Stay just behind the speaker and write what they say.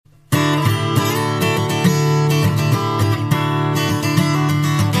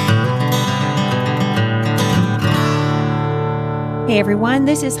Hey everyone,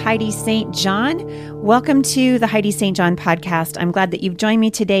 this is Heidi St. John. Welcome to the Heidi St. John podcast. I'm glad that you've joined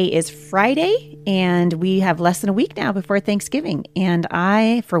me. Today is Friday, and we have less than a week now before Thanksgiving. And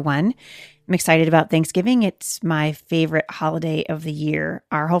I, for one, am excited about Thanksgiving. It's my favorite holiday of the year.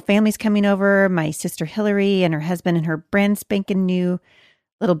 Our whole family's coming over. My sister Hillary and her husband and her brand spanking new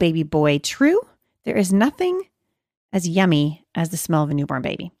little baby boy, True. There is nothing as yummy as the smell of a newborn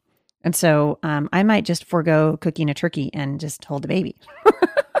baby. And so I might just forego cooking a turkey and just hold the baby.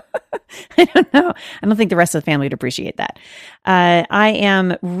 I don't know. I don't think the rest of the family would appreciate that. I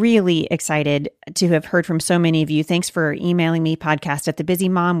am really excited to have heard from so many of you. Thanks for emailing me,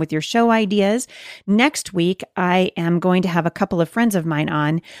 podcast@thebusymom, with your show ideas. Next week, I am going to have a couple of friends of mine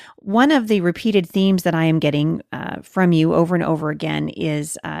on. One of the repeated themes that I am getting from you over and over again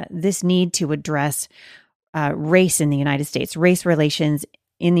is this need to address race in the United States, race relations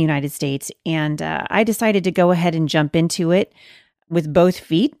in the United States. And I decided to go ahead and jump into it with both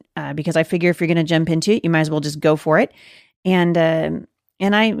feet because I figure if you're going to jump into it, you might as well just go for it. And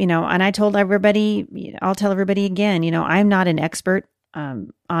I told everybody, I'll tell everybody again, I'm not an expert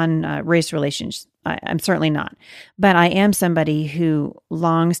on race relations. I'm certainly not, but I am somebody who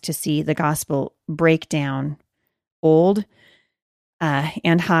longs to see the gospel break down old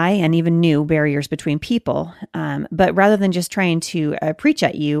and high and even new barriers between people. But rather than just trying to preach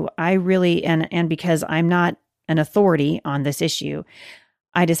at you, I really, and because I'm not an authority on this issue,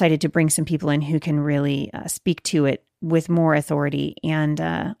 I decided to bring some people in who can really speak to it with more authority. And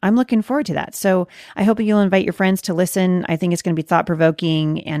I'm looking forward to that. So I hope you'll invite your friends to listen. I think it's going to be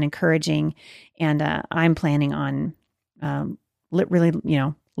thought-provoking and encouraging. And I'm planning on really,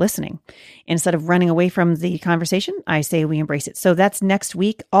 listening. Instead of running away from the conversation, I say we embrace it. So that's next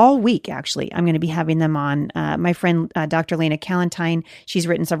week, all week, actually. I'm going to be having them on. My friend, Dr. Lena Callentine, she's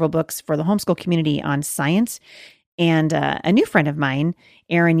written several books for the homeschool community on science. And a new friend of mine,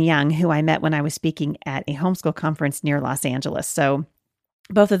 Erin Young, who I met when I was speaking at a homeschool conference near Los Angeles. So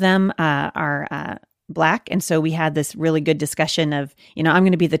both of them are Black. And so we had this really good discussion of, I'm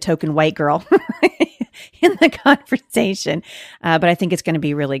going to be the token white girl in the conversation, but I think it's going to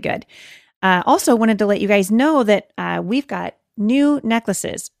be really good. Also wanted to let you guys know that we've got new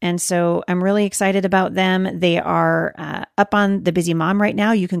necklaces. And so I'm really excited about them. They are up on The Busy Mom right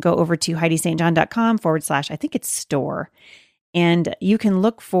now. You can go over to HeidiSt.John.com/ I think it's store. And you can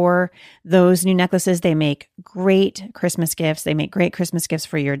look for those new necklaces. They make great Christmas gifts. They make great Christmas gifts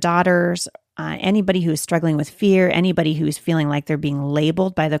for your daughters. Anybody who's struggling with fear, anybody who's feeling like they're being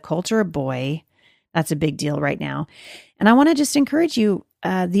labeled by the culture, boy, that's a big deal right now. And I want to just encourage you,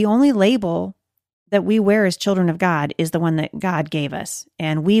 the only label that we wear as children of God is the one that God gave us.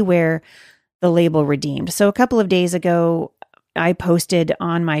 And we wear the label redeemed. So a couple of days ago, I posted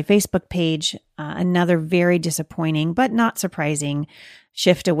on my Facebook page another very disappointing, but not surprising,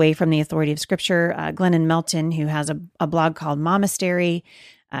 shift away from the authority of Scripture. Glennon Melton, who has a blog called Momastery,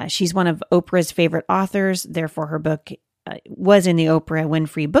 she's one of Oprah's favorite authors. Therefore, her book was in the Oprah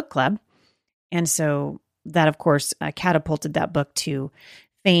Winfrey Book Club. And so that, of course, catapulted that book to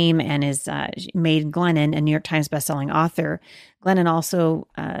fame and is made Glennon a New York Times bestselling author. Glennon also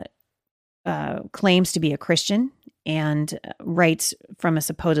claims to be a Christian and writes from a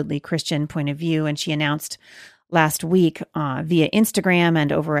supposedly Christian point of view. And she announced last week via Instagram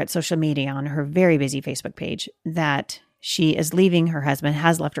and over at social media on her very busy Facebook page that she is leaving her husband,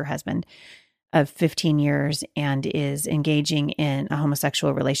 has left her husband of 15 years, and is engaging in a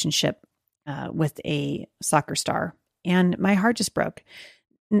homosexual relationship with a soccer star. And my heart just broke,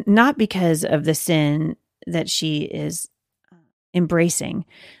 not because of the sin that she is embracing,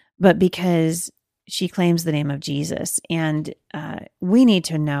 but because she claims the name of Jesus. And we need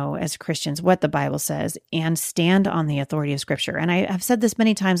to know as Christians what the Bible says and stand on the authority of Scripture. And I've said this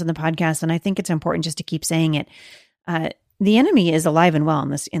many times on the podcast, and I think it's important just to keep saying it. The enemy is alive and well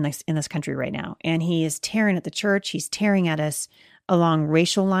in this country right now, and he is tearing at the church. He's tearing at us along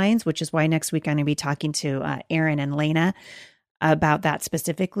racial lines, which is why next week I'm going to be talking to Erin and Lena about that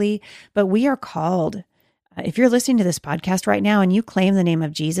specifically. But we are called, if you're listening to this podcast right now and you claim the name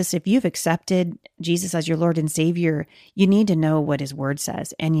of Jesus, if you've accepted Jesus as your Lord and Savior, you need to know what His Word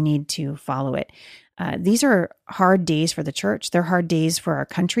says and you need to follow it. These are hard days for the church. They're hard days for our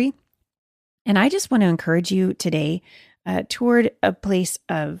country. And I just want to encourage you today toward a place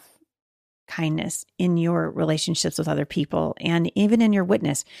of kindness in your relationships with other people and even in your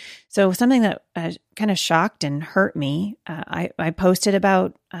witness. So something that kind of shocked and hurt me, I posted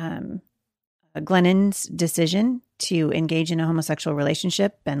about Glennon's decision to engage in a homosexual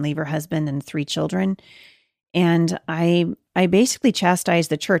relationship and leave her husband and 3 children. And I basically chastised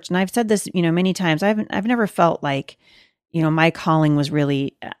the church. And I've said this, many times. I've never felt like, my calling was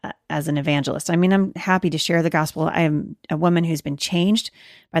really as an evangelist. I mean, I'm happy to share the gospel. I am a woman who's been changed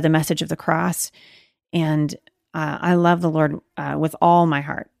by the message of the cross, and I love the Lord with all my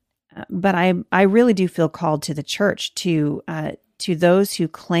heart. But I really do feel called to the church, to those who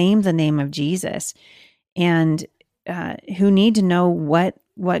claim the name of Jesus and who need to know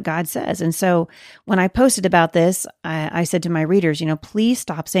what God says. And so when I posted about this, I said to my readers, please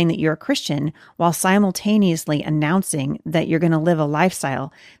stop saying that you're a Christian while simultaneously announcing that you're going to live a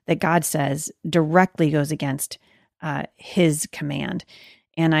lifestyle that God says directly goes against his command.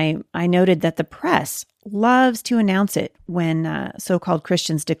 And I noted that the press loves to announce it when so-called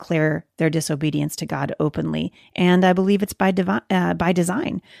Christians declare their disobedience to God openly. And I believe it's by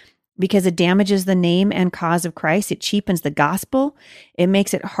design, because it damages the name and cause of Christ. It cheapens the gospel. It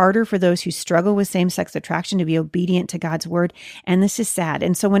makes it harder for those who struggle with same-sex attraction to be obedient to God's word. And this is sad.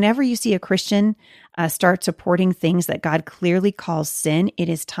 And so whenever you see a Christian start supporting things that God clearly calls sin, it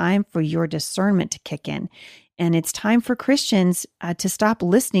is time for your discernment to kick in. And it's time for Christians to stop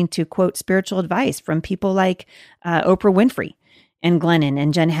listening to, quote, spiritual advice from people like Oprah Winfrey and Glennon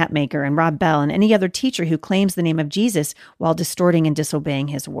and Jen Hatmaker and Rob Bell and any other teacher who claims the name of Jesus while distorting and disobeying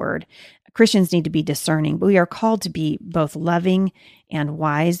his word. Christians need to be discerning, but we are called to be both loving and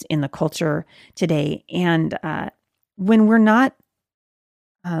wise in the culture today. And when we're not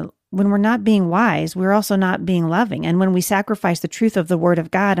being wise, we're also not being loving. And when we sacrifice the truth of the word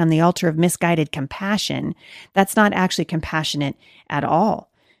of God on the altar of misguided compassion, that's not actually compassionate at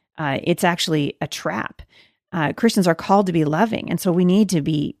all. It's actually a trap. Christians are called to be loving, and so we need to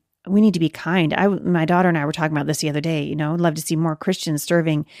be kind. My daughter and I were talking about this the other day. I'd love to see more Christians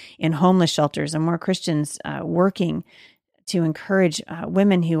serving in homeless shelters and more Christians working to encourage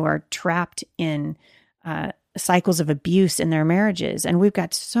women who are trapped in cycles of abuse in their marriages. And we've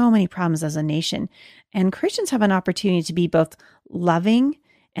got so many problems as a nation. And Christians have an opportunity to be both loving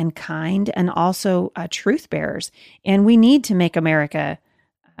and kind and also truth bearers. And we need to make America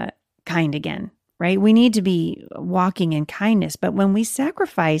kind again. Right? We need to be walking in kindness. But when we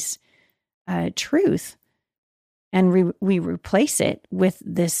sacrifice truth and we replace it with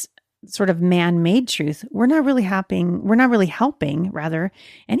this sort of man-made truth, we're not really helping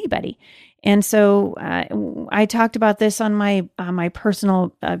anybody. And so I talked about this on my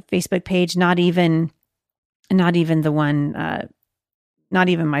personal Facebook page, not even the one, not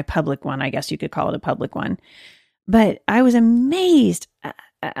even my public one. I guess you could call it a public one. But I was amazed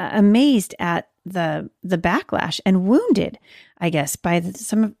at the backlash and wounded, I guess, by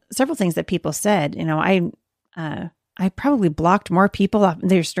several things that people said. I probably blocked more people off.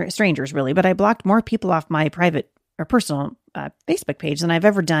 They're strangers, really, but I blocked more people off my private or personal Facebook page than I've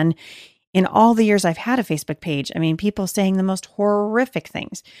ever done in all the years I've had a Facebook page. I mean, people saying the most horrific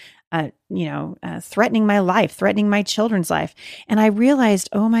things, threatening my life, threatening my children's life. And I realized,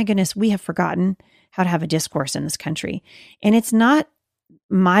 oh my goodness, we have forgotten how to have a discourse in this country. And it's not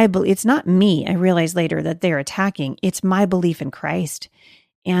me. I realized later that they're attacking. It's my belief in Christ.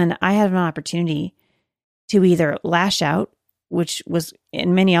 And I had an opportunity to either lash out, which was,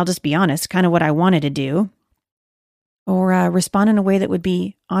 in many, I'll just be honest, kind of what I wanted to do, or respond in a way that would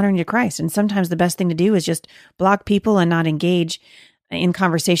be honoring to Christ. And sometimes the best thing to do is just block people and not engage in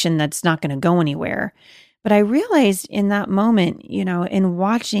conversation that's not going to go anywhere. But I realized in that moment, in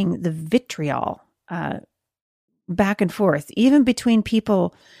watching the vitriol back and forth, even between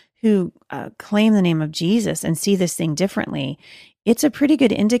people who claim the name of Jesus and see this thing differently, it's a pretty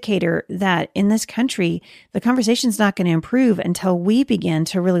good indicator that in this country, the conversation's not going to improve until we begin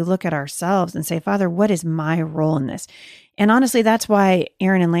to really look at ourselves and say, Father, what is my role in this? And honestly, that's why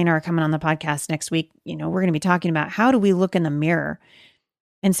Aaron and Lena are coming on the podcast next week. We're going to be talking about how do we look in the mirror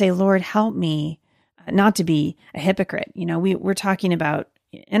and say, Lord, help me not to be a hypocrite. We're talking about,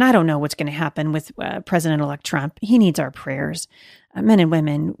 and I don't know what's going to happen with President-elect Trump. He needs our prayers. Men and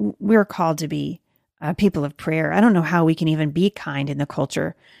women, we're called to be people of prayer. I don't know how we can even be kind in the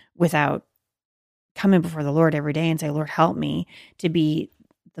culture without coming before the Lord every day and say, Lord, help me to be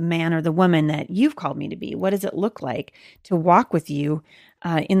the man or the woman that you've called me to be. What does it look like to walk with you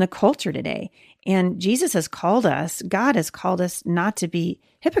in the culture today? And Jesus has called us, God has called us not to be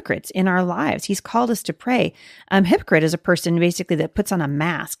hypocrites in our lives. He's called us to pray. Hypocrite is a person basically that puts on a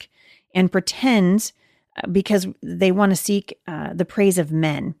mask and pretends because they want to seek the praise of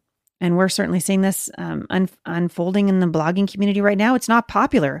men. And we're certainly seeing this unfolding in the blogging community right now. It's not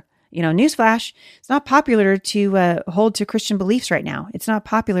popular. Newsflash, it's not popular to hold to Christian beliefs right now. It's not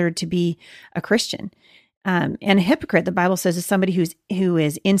popular to be a Christian. And a hypocrite, the Bible says, is somebody who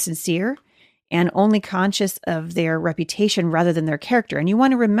is insincere and only conscious of their reputation rather than their character. And you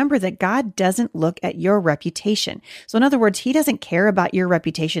want to remember that God doesn't look at your reputation. So in other words, he doesn't care about your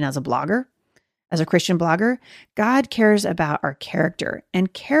reputation as a blogger, as a Christian blogger. God cares about our character,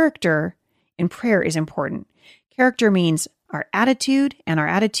 and character in prayer is important. Character means our attitude, and our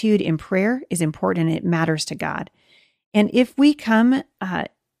attitude in prayer is important, and it matters to God. And if we come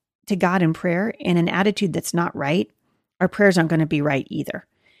to God in prayer in an attitude that's not right, our prayers aren't going to be right either.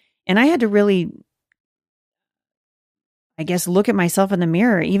 And I had to really, I guess, look at myself in the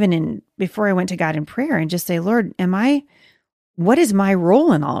mirror, even before I went to God in prayer, and just say, Lord, what is my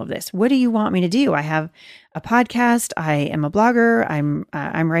role in all of this? What do you want me to do? I have a podcast. I am a blogger.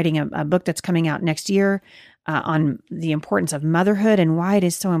 I'm writing a book that's coming out next year on the importance of motherhood and why it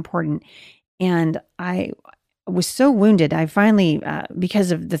is so important. And I was so wounded. I finally,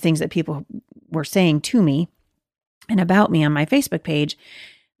 because of the things that people were saying to me and about me on my Facebook page,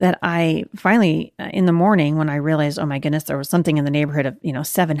 that I finally, in the morning, when I realized, oh my goodness, there was something in the neighborhood of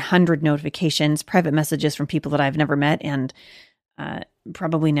 700 notifications, private messages from people that I've never met and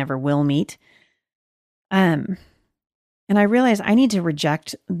probably never will meet. And I realized I need to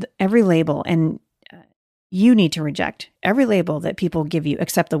reject every label, and you need to reject every label that people give you,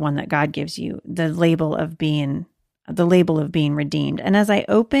 except the one that God gives you, the label of being redeemed. And as I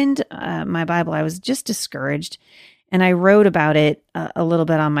opened my Bible, I was just discouraged. And I wrote about it a little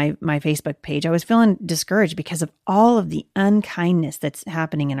bit on my Facebook page. I was feeling discouraged because of all of the unkindness that's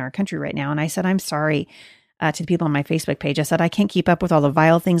happening in our country right now. And I said, I'm sorry to the people on my Facebook page. I said, I can't keep up with all the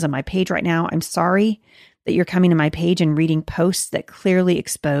vile things on my page right now. I'm sorry that you're coming to my page and reading posts that clearly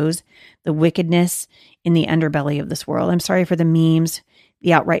expose the wickedness in the underbelly of this world. I'm sorry for the memes,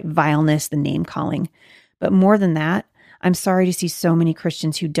 the outright vileness, the name calling. But more than that, I'm sorry to see so many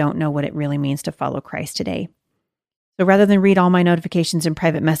Christians who don't know what it really means to follow Christ today. So rather than read all my notifications and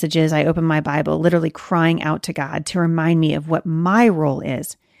private messages, I open my Bible, literally crying out to God to remind me of what my role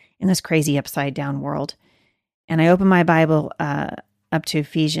is in this crazy upside down world. And I open my Bible up to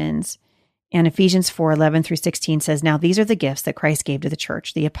Ephesians, and Ephesians 4:11 through 16 says, now these are the gifts that Christ gave to the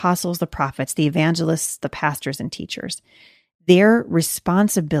church, the apostles, the prophets, the evangelists, the pastors, and teachers. Their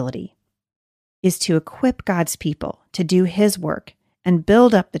responsibility is to equip God's people to do his work and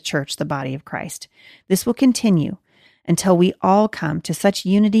build up the church, the body of Christ. This will continue until we all come to such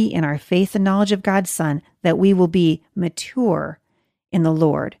unity in our faith and knowledge of God's Son that we will be mature in the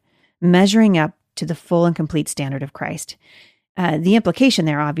Lord, measuring up to the full and complete standard of Christ. The implication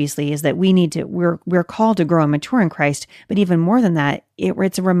there, obviously, is that we're called to grow and mature in Christ, but even more than that,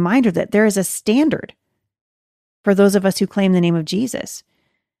 it's a reminder that there is a standard for those of us who claim the name of Jesus.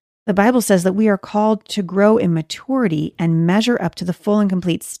 The Bible says that we are called to grow in maturity and measure up to the full and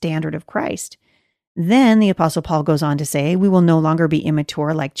complete standard of Christ. Then the Apostle Paul goes on to say, we will no longer be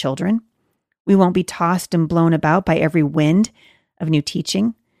immature like children. We won't be tossed and blown about by every wind of new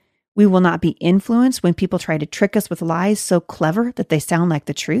teaching. We will not be influenced when people try to trick us with lies so clever that they sound like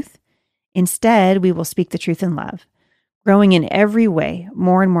the truth. Instead, we will speak the truth in love, growing in every way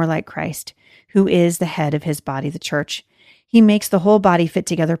more and more like Christ, who is the head of his body, the church. He makes the whole body fit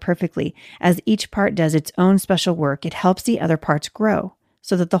together perfectly. As each part does its own special work, it helps the other parts grow,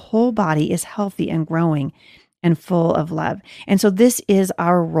 so that the whole body is healthy and growing and full of love. And so this is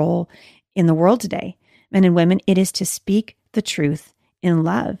our role in the world today. Men and women, it is to speak the truth in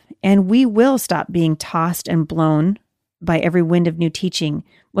love. And we will stop being tossed and blown by every wind of new teaching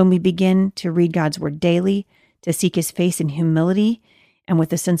when we begin to read God's word daily, to seek his face in humility and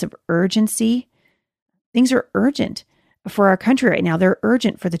with a sense of urgency. Things are urgent for our country right now. They're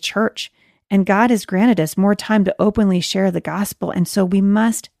urgent for the church. And God has granted us more time to openly share the gospel. And so we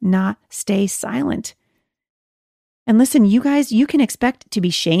must not stay silent. And listen, you guys, you can expect to be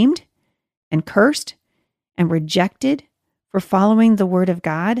shamed and cursed and rejected for following the word of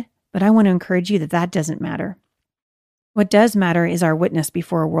God. But I want to encourage you that that doesn't matter. What does matter is our witness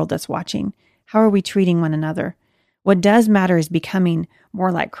before a world that's watching. How are we treating one another? What does matter is becoming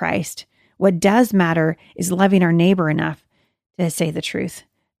more like Christ. What does matter is loving our neighbor enough to say the truth.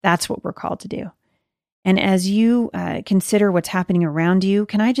 That's what we're called to do. And as you consider what's happening around you,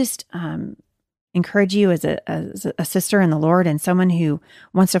 can I just encourage you as a sister in the Lord and someone who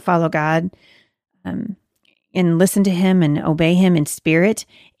wants to follow God and listen to him and obey him in spirit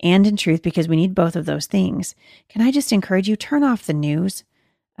and in truth, because we need both of those things. Can I just encourage you, turn off the news,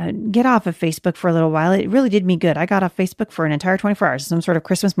 get off of Facebook for a little while. It really did me good. I got off Facebook for an entire 24 hours, some sort of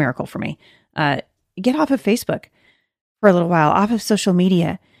Christmas miracle for me. Get off of Facebook for a little while, off of social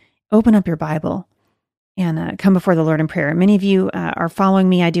media. Open up your Bible and come before the Lord in prayer. Many of you are following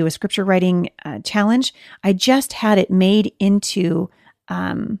me. I do a scripture writing challenge. I just had it made into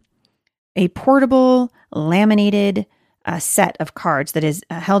a portable laminated set of cards that is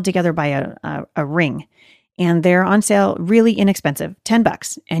held together by a ring. And they're on sale, really inexpensive,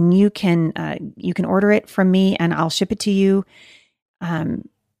 $10. And you can order it from me and I'll ship it to you.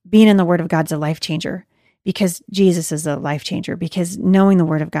 Being in the Word of God's a life changer, because Jesus is a life changer, because knowing the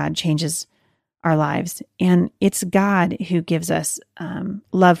Word of God changes our lives. And it's God who gives us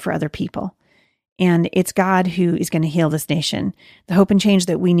love for other people. And it's God who is going to heal this nation. The hope and change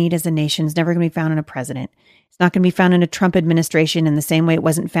that we need as a nation is never going to be found in a president. It's not going to be found in a Trump administration in the same way it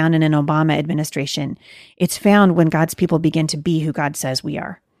wasn't found in an Obama administration. It's found when God's people begin to be who God says we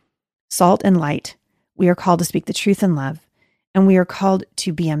are. Salt and light. We are called to speak the truth in love. And we are called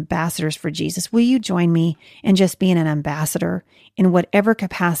to be ambassadors for Jesus. Will you join me in just being an ambassador in whatever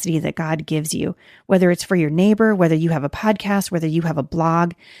capacity that God gives you, whether it's for your neighbor, whether you have a podcast, whether you have a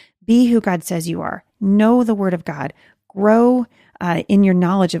blog? Be who God says you are. Know the Word of God. Grow in your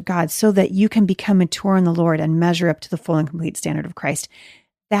knowledge of God so that you can become mature in the Lord and measure up to the full and complete standard of Christ.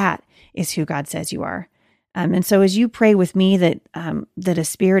 That is who God says you are. And so as you pray with me that a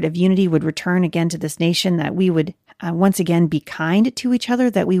spirit of unity would return again to this nation, that we would once again be kind to each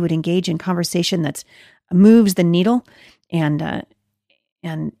other, that we would engage in conversation that moves the needle and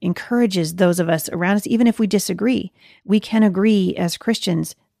encourages those of us around us, even if we disagree. We can agree as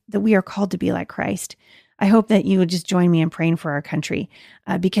Christians that we are called to be like Christ. I hope that you would just join me in praying for our country,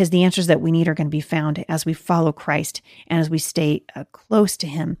 because the answers that we need are going to be found as we follow Christ and as we stay close to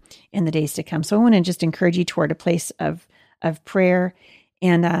Him in the days to come. So I want to just encourage you toward a place of prayer,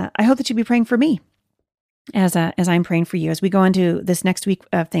 and I hope that you'll be praying for me as I'm praying for you as we go into this next week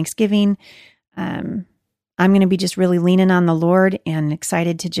of Thanksgiving. I'm going to be just really leaning on the Lord and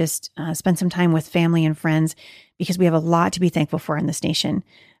excited to just spend some time with family and friends, because we have a lot to be thankful for in this nation.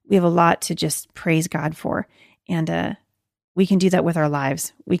 We have a lot to just praise God for. And we can do that with our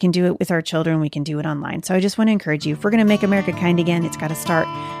lives. We can do it with our children. We can do it online. So I just want to encourage you, if we're going to make America kind again, it's got to start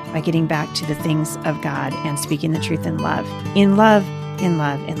by getting back to the things of God and speaking the truth in love. In love, in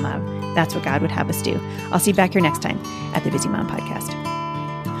love, in love. That's what God would have us do. I'll see you back here next time at the Busy Mom Podcast.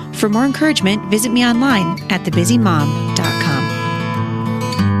 For more encouragement, visit me online at thebusymom.com.